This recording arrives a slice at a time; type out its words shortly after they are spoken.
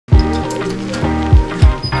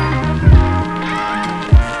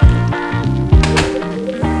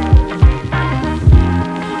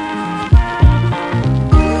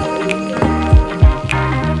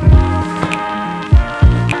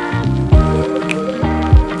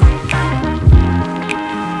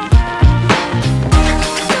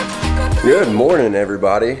Good morning,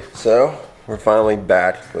 everybody. So we're finally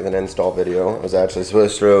back with an install video. I was actually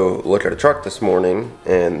supposed to look at a truck this morning,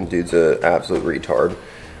 and dude's an absolute retard.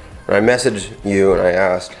 And I messaged you and I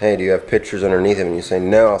asked, hey, do you have pictures underneath him? And you say,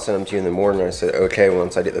 no, I'll send them to you in the morning. And I said, okay,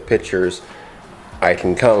 once I get the pictures, I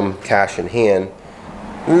can come cash in hand.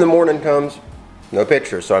 And then the morning comes, no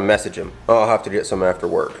pictures. So I message him, oh, I'll have to get some after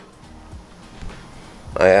work.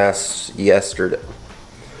 I asked yesterday.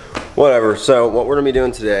 Whatever, so what we're gonna be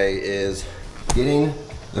doing today is getting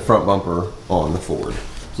the front bumper on the Ford.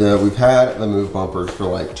 So we've had the move bumpers for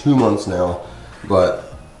like 2 months now,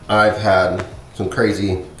 but I've had some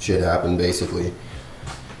crazy shit happen basically.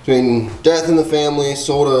 Between death in the family,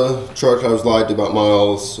 sold a truck I was lied to about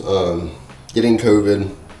miles, getting COVID,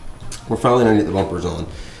 we're finally gonna get the bumpers on.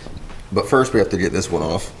 But first we have to get this one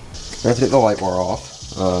off. I have to get the light bar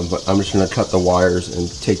off, but I'm just gonna cut the wires and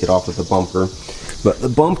take it off with the bumper. But the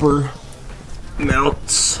bumper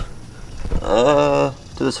mounts to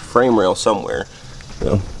this frame rail somewhere.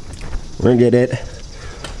 So we're gonna get it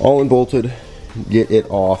all bolted, get it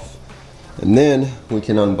off, and then we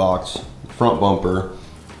can unbox the front bumper.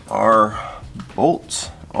 Our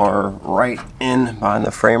bolts are right in behind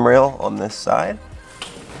the frame rail on this side.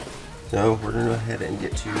 So we're gonna go ahead and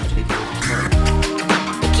get to taking it apart.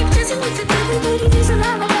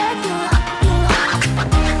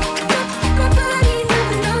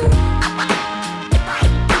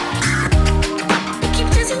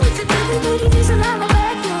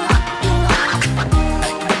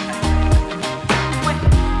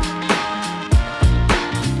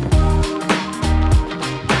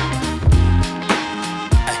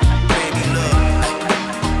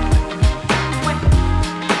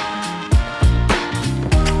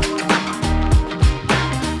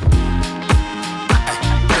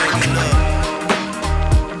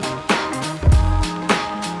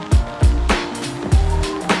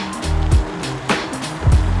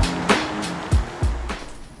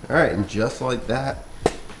 Alright, and just like that,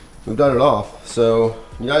 we've done it off. So,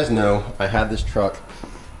 you guys know I had this truck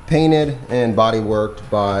painted and body worked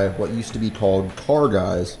by what used to be called Car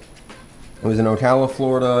Guys. It was in Ocala,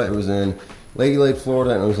 Florida, it was in Lady Lake,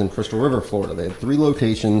 Florida, and it was in Crystal River, Florida. They had 3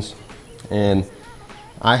 locations, and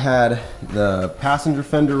I had the passenger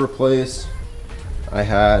fender replaced, I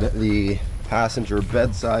had the passenger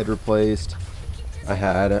bedside replaced, I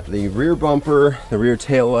had the rear bumper, the rear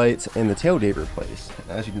tail lights, and the tailgate replaced.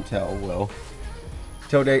 As you can tell, well,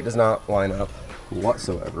 tailgate does not line up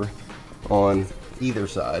whatsoever on either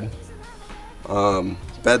side.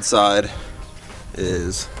 Bedside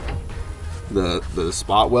is the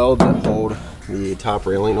spot weld that hold the top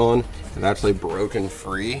railing on is actually broken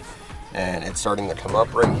free, and it's starting to come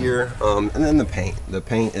up right here. And then the paint. The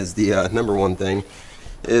paint is the number one thing.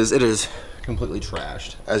 It is completely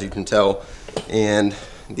trashed, as you can tell, and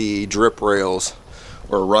the drip rails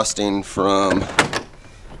are rusting from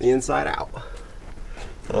the inside out.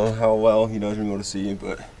 I don't know how well you guys are able to see,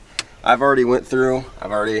 but I've already went through, I've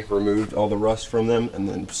already removed all the rust from them and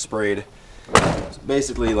then sprayed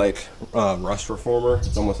basically like rust reformer.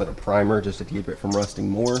 It's almost like a primer just to keep it from rusting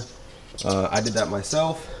more. I did that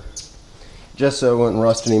myself just so it wouldn't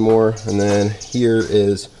rust anymore. And then here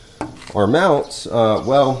is our mounts.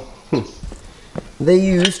 They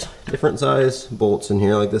used different size bolts in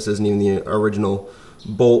here. Like this isn't even the original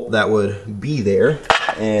bolt that would be there,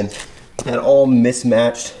 and had all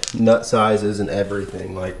mismatched nut sizes and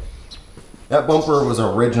everything. Like that bumper was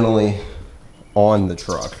originally on the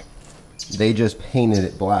truck. They just painted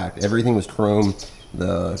it black. Everything was chrome.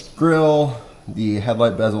 The grill, the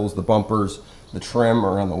headlight bezels, the bumpers, the trim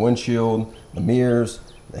around the windshield, the mirrors,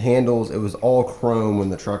 the handles, it was all chrome when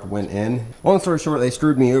the truck went in. Long story short, they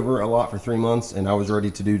screwed me over a lot for 3 months, and I was ready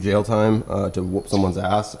to do jail time to whoop someone's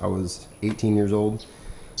ass. I was 18 years old.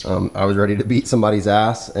 I was ready to beat somebody's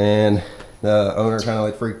ass, and the owner kind of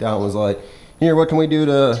like freaked out and was like, here, what can we do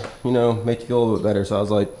to, you know, make you feel a little bit better? So I was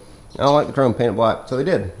like, I don't like the chrome, paint it black. So they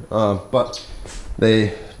did, but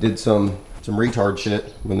they did some retard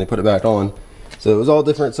shit when they put it back on. So it was all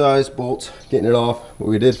different size bolts, getting it off, but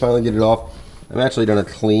we did finally get it off. I'm actually gonna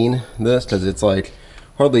clean this because it's like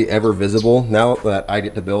hardly ever visible. Now that I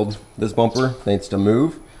get to build this bumper, thanks to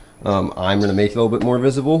Move, I'm gonna make it a little bit more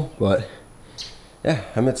visible. But yeah,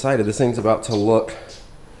 I'm excited. This thing's about to look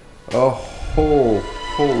a whole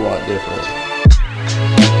lot different.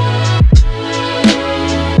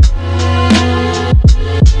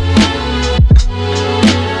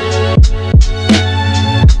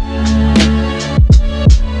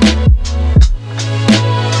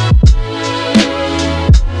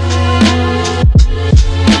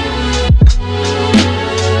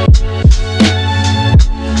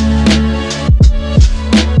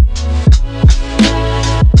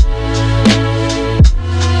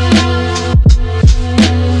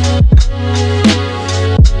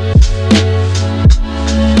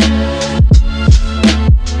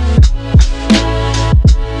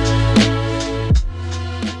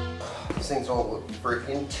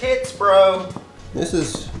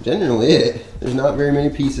 this is generally it. There's not very many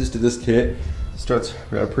pieces to this kit. Starts,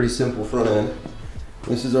 we got a pretty simple front end.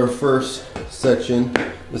 This is our first section.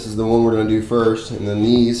 This is the one we're gonna do first, and then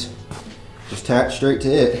these just tack straight to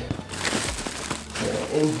it.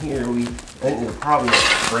 And in here I think they're probably a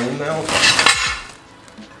frame mount.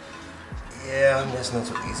 Yeah, I'm guessing that's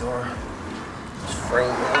what these are. Just frame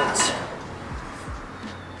mounts.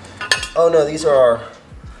 Oh no, these are our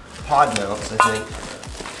pod mounts, I think.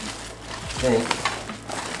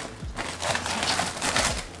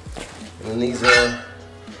 And then these are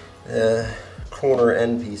the corner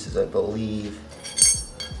end pieces, I believe.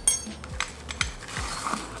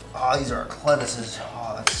 Oh, these are our clevises.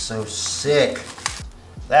 Oh, that's so sick.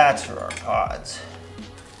 That's for our pods.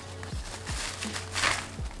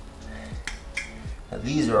 Now,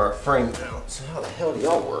 these are our frame mounts. How the hell do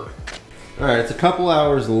y'all work? All right, it's a couple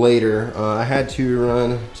hours later. I had to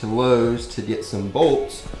run to Lowe's to get some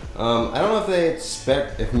bolts. I don't know if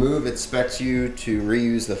they if Move expects you to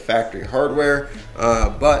reuse the factory hardware,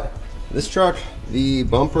 but this truck, the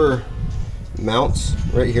bumper mounts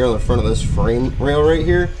right here on the front of this frame rail right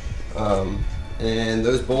here, and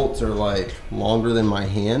those bolts are like longer than my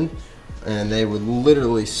hand, and they would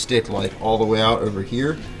literally stick like all the way out over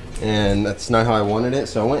here, and that's not how I wanted it.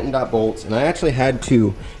 So I went and got bolts, and I actually had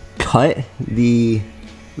to cut the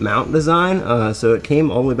mount design, so it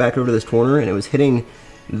came all the way back over to this corner, and it was hitting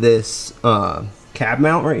this cab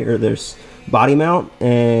mount right here, this body mount,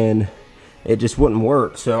 and it just wouldn't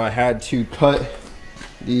work. So I had to cut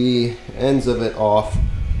the ends of it off,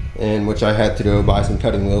 and which I had to go buy some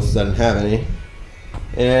cutting wheels because I didn't have any.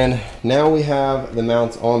 And now we have the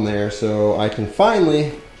mounts on there, so I can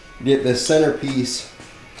finally get this centerpiece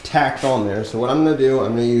tacked on there. So what I'm gonna do,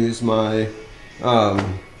 I'm gonna use my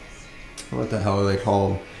what the hell are they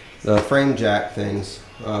called? The frame jack things,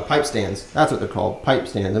 pipe stands. That's what they're called, pipe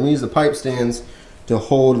stands. I'm gonna use the pipe stands to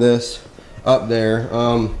hold this up there.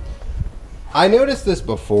 I noticed this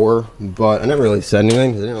before, but I never really said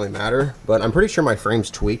anything because it didn't really matter. But I'm pretty sure my frame's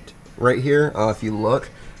tweaked right here. If you look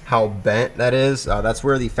how bent that is, that's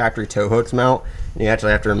where the factory tow hooks mount. You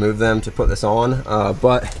actually have to remove them to put this on.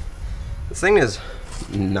 But this thing is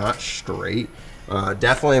not straight.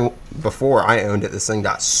 Definitely before I owned it, this thing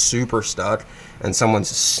got super stuck, and someone's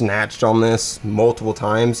snatched on this multiple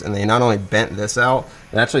times, and they not only bent this out,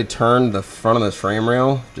 they actually turned the front of this frame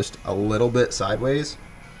rail just a little bit sideways.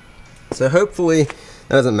 So hopefully that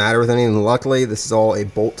doesn't matter with anything. Luckily, this is all a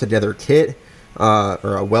bolt together kit,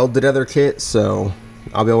 or a weld together kit, so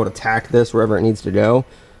I'll be able to tack this wherever it needs to go.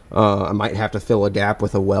 I might have to fill a gap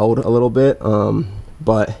with a weld a little bit,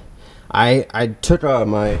 but I took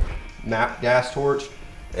my MAP gas torch,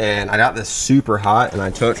 and I got this super hot, and I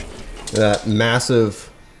took that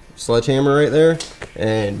massive sledgehammer right there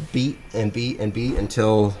and beat and beat and beat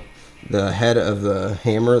until the head of the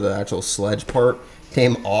hammer, the actual sledge part,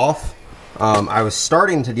 came off. I was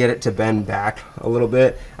starting to get it to bend back a little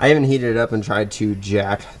bit. I even heated it up and tried to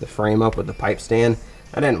jack the frame up with the pipe stand.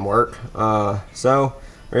 That didn't work. So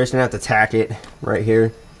we're just gonna have to tack it right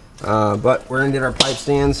here. But we're gonna get our pipe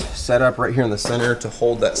stands set up right here in the center to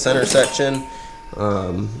hold that center section,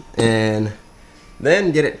 and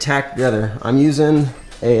then get it tacked together. I'm using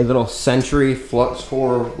a little Century flux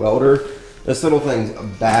core welder. This little thing's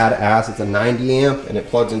badass. It's a 90 amp, and it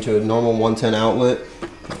plugs into a normal 110 outlet,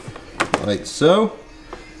 like so.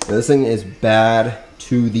 This thing is bad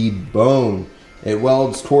to the bone. It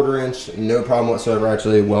welds 1/4 inch, no problem whatsoever. I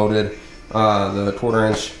actually welded the 1/4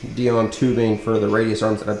 inch Dion tubing for the radius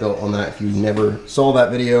arms that I built on that. If you never saw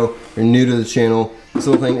that video, you're new to the channel, this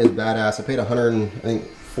little thing is badass. I paid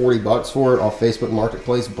 140 bucks for it off Facebook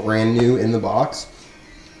Marketplace, brand new in the box.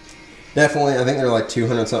 Definitely, I think they're like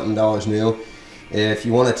 $200 something new. If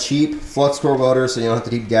you want a cheap flux core welder so you don't have to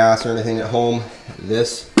keep gas or anything at home,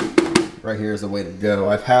 this right here is the way to go.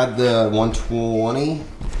 I've had the 120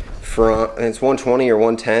 from, it's 120 or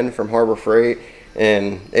 110 from Harbor Freight,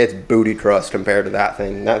 and it's booty crust compared to that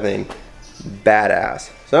thing. That thing, badass.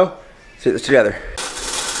 So, let's get this together.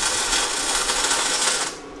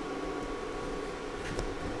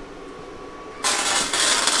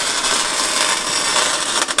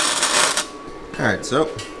 Alright, so,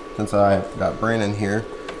 since I've got Brandon here,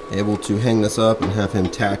 able to hang this up and have him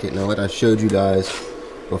tack it. Now, like I showed you guys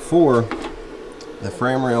before, the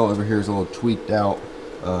frame rail over here is a little tweaked out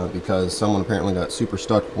because someone apparently got super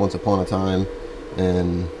stuck once upon a time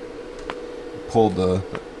and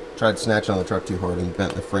tried snatching on the truck too hard and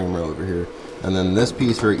bent the frame rail over here. And then this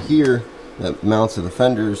piece right here that mounts to the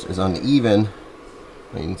fenders is uneven.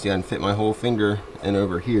 You can see I can fit my whole finger in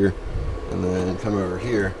over here and then come over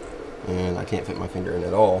here, and I can't fit my finger in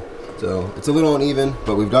at all. So it's a little uneven,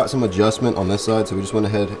 but we've got some adjustment on this side, so we just went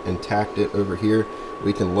ahead and tacked it over here.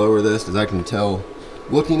 We can lower this, as I can tell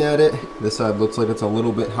looking at it, this side looks like it's a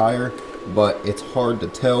little bit higher, but it's hard to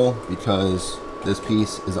tell because this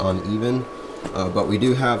piece is uneven. But we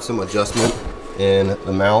do have some adjustment in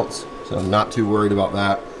the mounts, so I'm not too worried about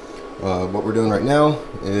that. What we're doing right now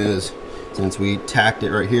is, since we tacked it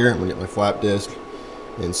right here, I'm gonna get my flap disc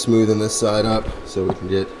and smoothing this side up so we can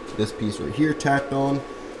get this piece right here tacked on.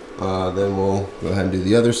 Then we'll go ahead and do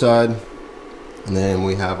the other side. And then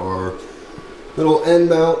we have our little end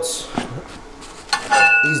mounts.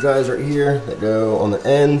 These guys right here that go on the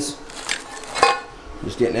ends.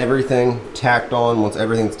 Just getting everything tacked on. Once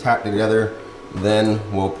everything's tacked together, then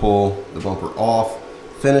we'll pull the bumper off,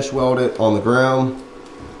 finish weld it on the ground,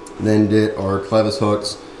 then get our clevis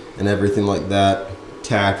hooks and everything like that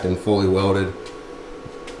tacked and fully welded.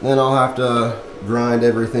 Then I'll have to grind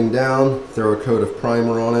everything down, throw a coat of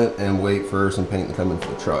primer on it, and wait for some paint to come into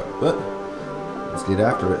the truck. But let's get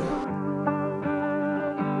after it.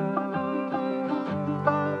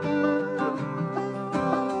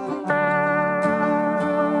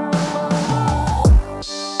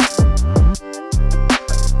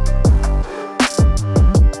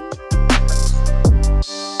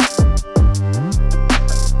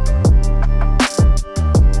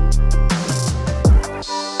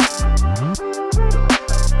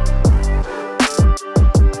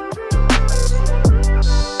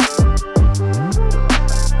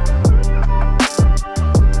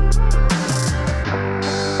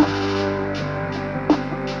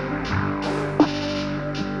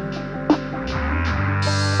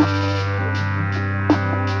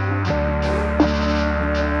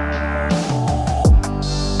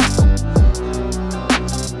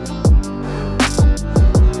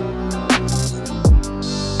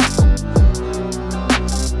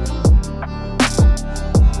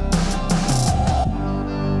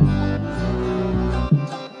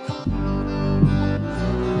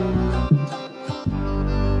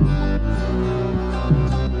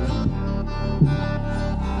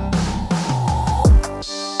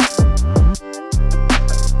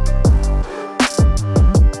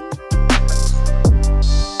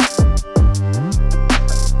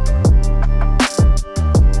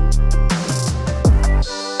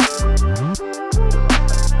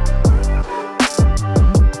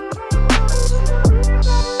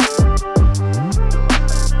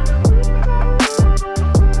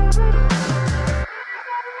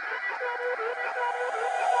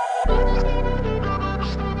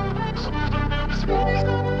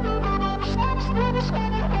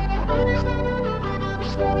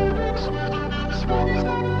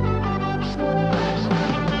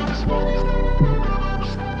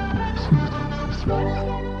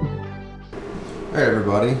 Alright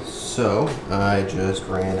everybody, so I just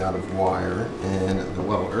ran out of wire in the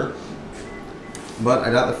welder, but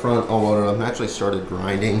I got the front all welded up. I actually started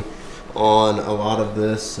grinding on a lot of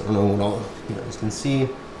this. I don't know what all you guys can see,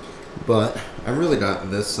 but I really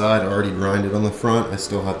got this side already grinded on the front. I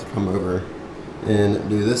still have to come over and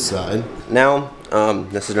do this side. Now,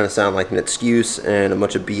 this is going to sound like an excuse and a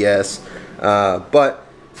bunch of BS, but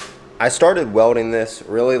I started welding this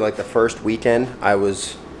really like the first weekend. I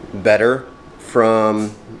was better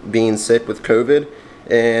from being sick with COVID,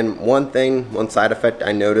 and one side effect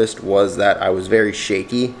I noticed was that I was very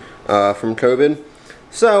shaky from COVID.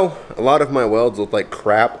 So a lot of my welds look like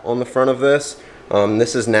crap on the front of this.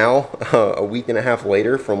 This is now a week and a half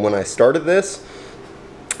later from when I started this,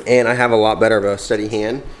 and I have a lot better of a steady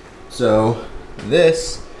hand. So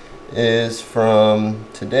this is from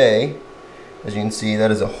today. As you can see,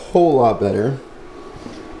 that is a whole lot better,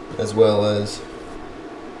 as well as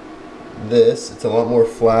this. It's a lot more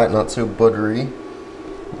flat, not so buttery.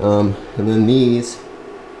 And then these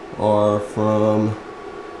are from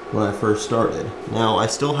when I first started. Now I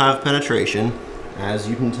still have penetration, as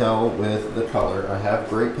you can tell with the color. I have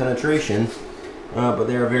great penetration, but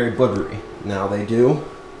they are very buttery. Now they do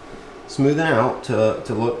smoothen out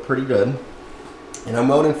to look pretty good. And I'm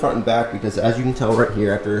welding front and back because, as you can tell right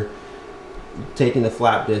here, after taking the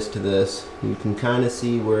flap disc to this, you can kind of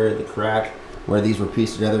see where the crack where these were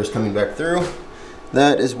pieced together is coming back through.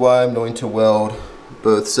 That is why I'm going to weld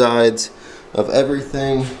both sides of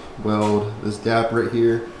everything. Weld this gap right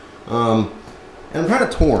here. And I'm kind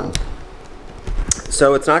of torn.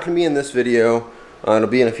 So it's not going to be in this video. It'll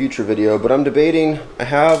be in a future video, but I'm debating. I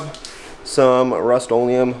have some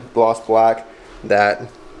Rust-Oleum gloss black that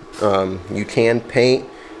you can paint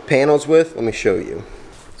panels with. Let me show you.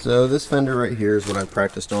 So this fender right here is what I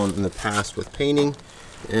practiced on in the past with painting,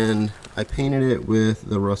 and I painted it with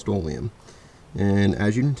the Rust-Oleum, and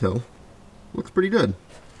as you can tell, looks pretty good.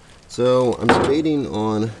 So I'm debating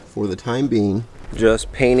on, for the time being,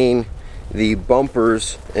 just painting the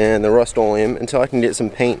bumpers and the Rust-Oleum until I can get some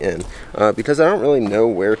paint in, because I don't really know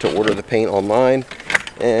where to order the paint online,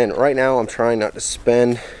 and right now I'm trying not to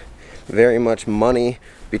spend very much money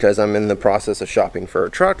because I'm in the process of shopping for a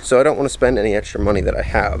truck, so I don't want to spend any extra money that I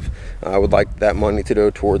have. I would like that money to go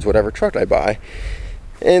towards whatever truck I buy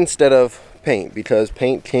instead of paint, because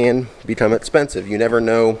paint can become expensive. You never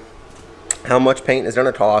know how much paint is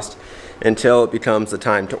going to cost until it becomes the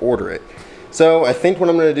time to order it. So I think what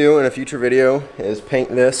I'm going to do in a future video is paint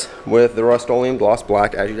this with the Rust-Oleum gloss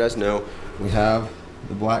black. As you guys know, we have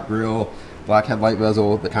the black grille, black headlight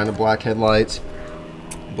bezel, the kind of black headlights,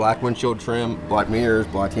 black windshield trim, black mirrors,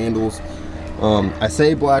 black handles. I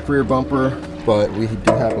say black rear bumper, but we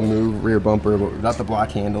do have a move rear bumper, but we've got the black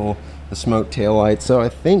handle, the smoke tail lights. So I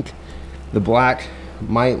think the black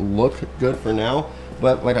might look good for now,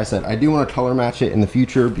 but like I said, I do want to color match it in the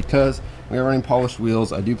future because we are running polished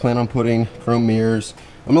wheels. I do plan on putting chrome mirrors.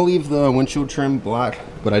 I'm gonna leave the windshield trim black,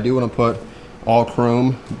 but I do want to put all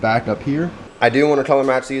chrome back up here. I do want to color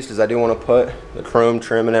match these because I do want to put the chrome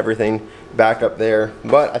trim and everything back up there,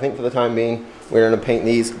 but I think for the time being we're going to paint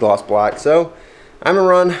these gloss black. So I'm going to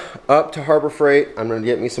run up to Harbor Freight. I'm going to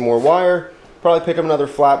get me some more wire, probably pick up another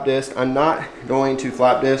flap disc. I'm not going to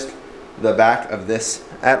flap disc the back of this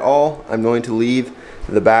at all. I'm going to leave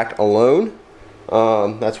the back alone.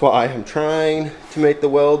 That's why I'm trying to make the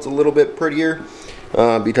welds a little bit prettier,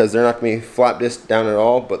 because they're not going to be flap disc down at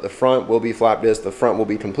all, but the front will be flap disc. The front will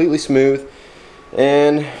be completely smooth.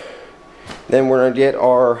 And then we're going to get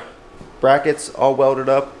our brackets all welded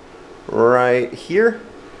up right here,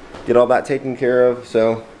 get all that taken care of.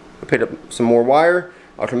 So I picked up some more wire.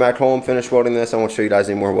 I'll come back home, finish welding this. I won't show you guys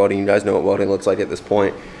any more welding. You guys know what welding looks like at this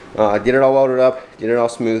point. Get it all welded up, get it all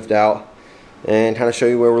smoothed out, and kind of show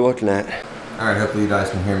you where we're looking at. Alright, hopefully you guys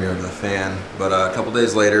can hear me over the fan, but a couple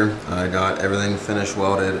days later I got everything finished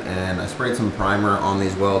welded, and I sprayed some primer on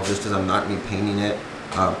these welds just because I'm not going to be painting it.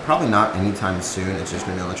 Probably not anytime soon. It's just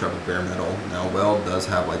going to be on the truck with bare metal. Now, weld does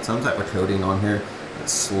have like some type of coating on here that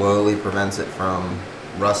slowly prevents it from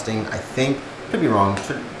rusting. I think, could be wrong,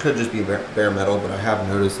 could just be bare metal, but I have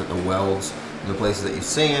noticed that the welds in the places that you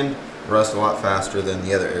sand rust a lot faster than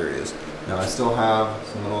the other areas. Now I still have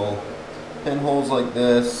some little pinholes like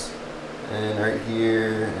this, and right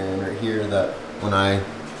here that when I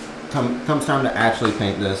comes time to actually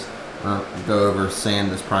paint this, go over,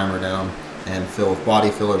 sand this primer down, and fill with body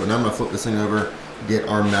filler. But now I'm going to flip this thing over, get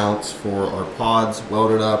our mounts for our pods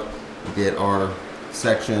welded up, get our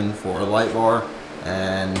section for a light bar,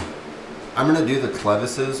 and I'm going to do the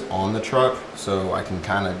clevises on the truck so I can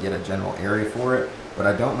kind of get a general area for it. But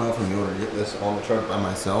I don't know if I'm able to get this on the truck by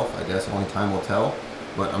myself. I guess only time will tell.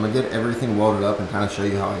 But I'm going to get everything welded up and kind of show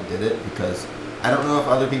you how I did it, because I don't know if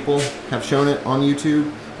other people have shown it on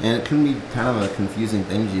YouTube, and it can be kind of a confusing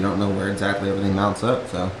thing. You don't know where exactly everything mounts up,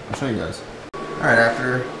 so I'll show you guys. Alright,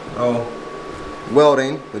 after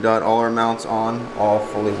welding, we got all our mounts on, all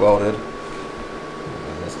fully welded.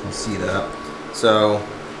 You guys can see that. So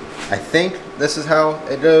I think this is how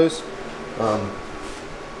it goes.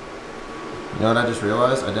 You know what I just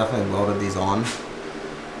realized? I definitely welded these on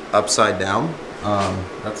upside down.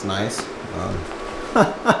 That's nice.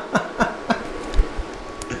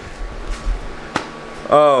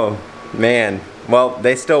 Oh man, well,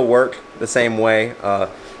 they still work the same way.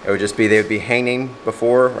 It would just be, they would be hanging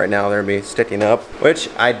before. Right now they're going to be sticking up, which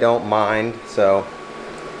I don't mind. So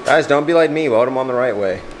guys, don't be like me, weld them on the right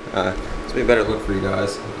way. This will be a better look for you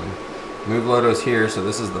guys. Move lotos here, so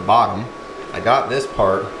this is the bottom. I got this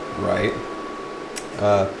part right.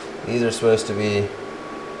 These are supposed to be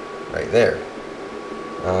right there.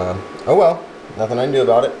 Oh well, nothing I can do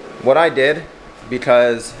about it. What I did,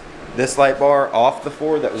 because this light bar off the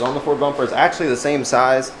Ford that was on the Ford bumper is actually the same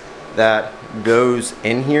size that goes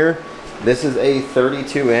in here. This is a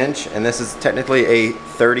 32 inch and this is technically a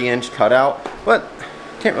 30 inch cutout, but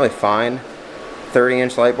can't really find 30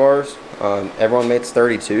 inch light bars. Everyone makes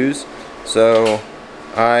 32s. So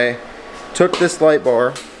I took this light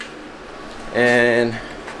bar and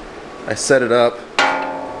I set it up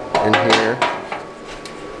in here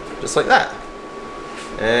just like that,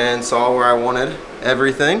 and saw where I wanted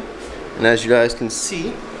everything, and as you guys can see,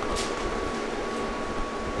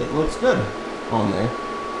 it looks good on there.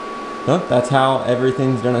 So that's how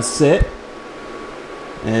everything's gonna sit,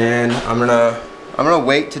 and I'm gonna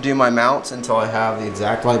wait to do my mounts until I have the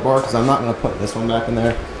exact light bar, because I'm not gonna put this one back in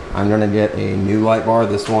there. I'm gonna get a new light bar.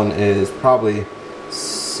 This one is probably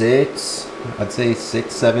I'd say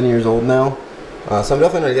 6-7 years old now, so I'm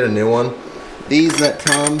definitely gonna get a new one. These that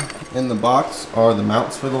come in the box are the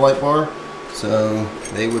mounts for the light bar. So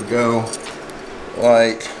they would go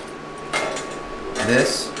like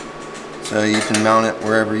this, so you can mount it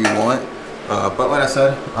wherever you want. But like I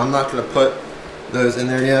said, I'm not going to put those in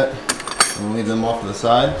there yet. I'm gonna leave them off to the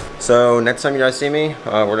side. So next time you guys see me,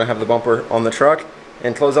 we're gonna have the bumper on the truck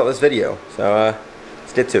and close out this video. So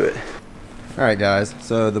let's get to it. All right, guys.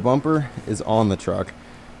 So the bumper is on the truck,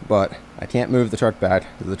 but I can't move the truck back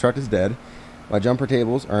because the truck is dead. My jumper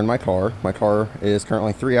tables are in my car. My car is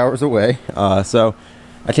currently 3 hours away, so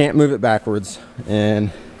I can't move it backwards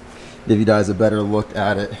and give you guys a better look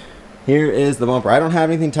at it. Here is the bumper. I don't have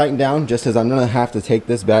anything tightened down just as I'm gonna have to take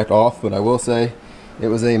this back off, but I will say it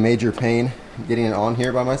was a major pain getting it on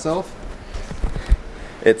here by myself.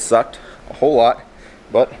 It sucked a whole lot,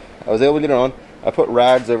 but I was able to get it on. I put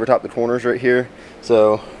rags over top the corners right here,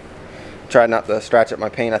 so tried not to scratch up my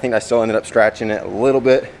paint. I think I still ended up scratching it a little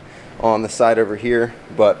bit on the side over here,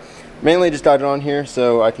 but mainly just got it on here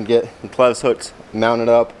so I can get the clevis hooks mounted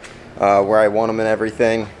up where I want them and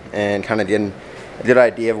everything, and kind of getting a good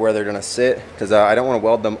idea of where they're gonna sit, because I don't want to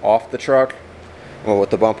weld them off the truck, well, with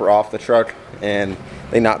the bumper off the truck, and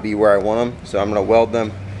they not be where I want them. So I'm gonna weld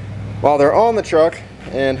them while they're on the truck,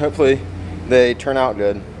 and hopefully they turn out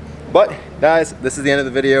good. But guys, this is the end of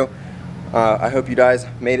the video. I hope you guys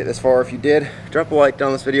made it this far. If you did, drop a like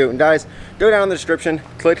down this video, and guys, go down in the description,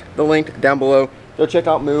 click the link down below, go check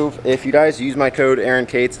out Move. If you guys use my code Aaron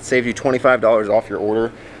Cates, it saves you $25 off your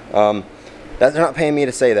order. They're not paying me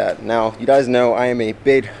to say that. Now, you guys know I am a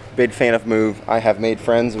big fan of Move. I have made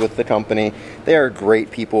friends with the company. They are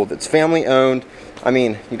great people. It's family owned. I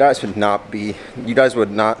mean, you guys would not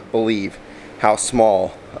believe how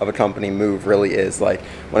small of a company Move really is, like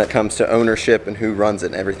when it comes to ownership and who runs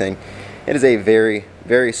it and everything. It is a very,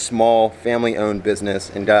 very small family owned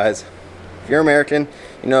business, and guys, if you're American,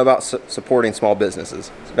 you know about supporting small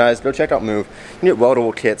businesses. So guys, go check out Move. You can get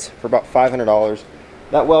weldable kits for about $500.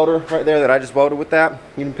 That welder right there that I just welded with that,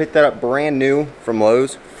 you can pick that up brand new from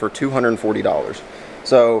Lowe's for $240.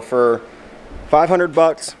 So for 500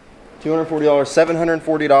 bucks, $240,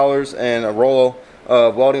 $740, and a roll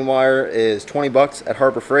of welding wire is 20 bucks at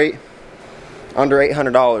Harbor Freight, under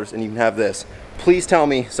 $800, and you can have this. Please tell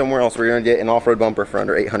me somewhere else where you're gonna get an off-road bumper for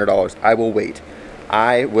under $800. I will wait.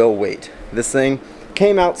 I will wait. This thing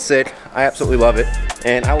came out sick. I absolutely love it,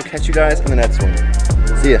 and I will catch you guys in the next one.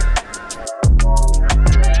 See ya.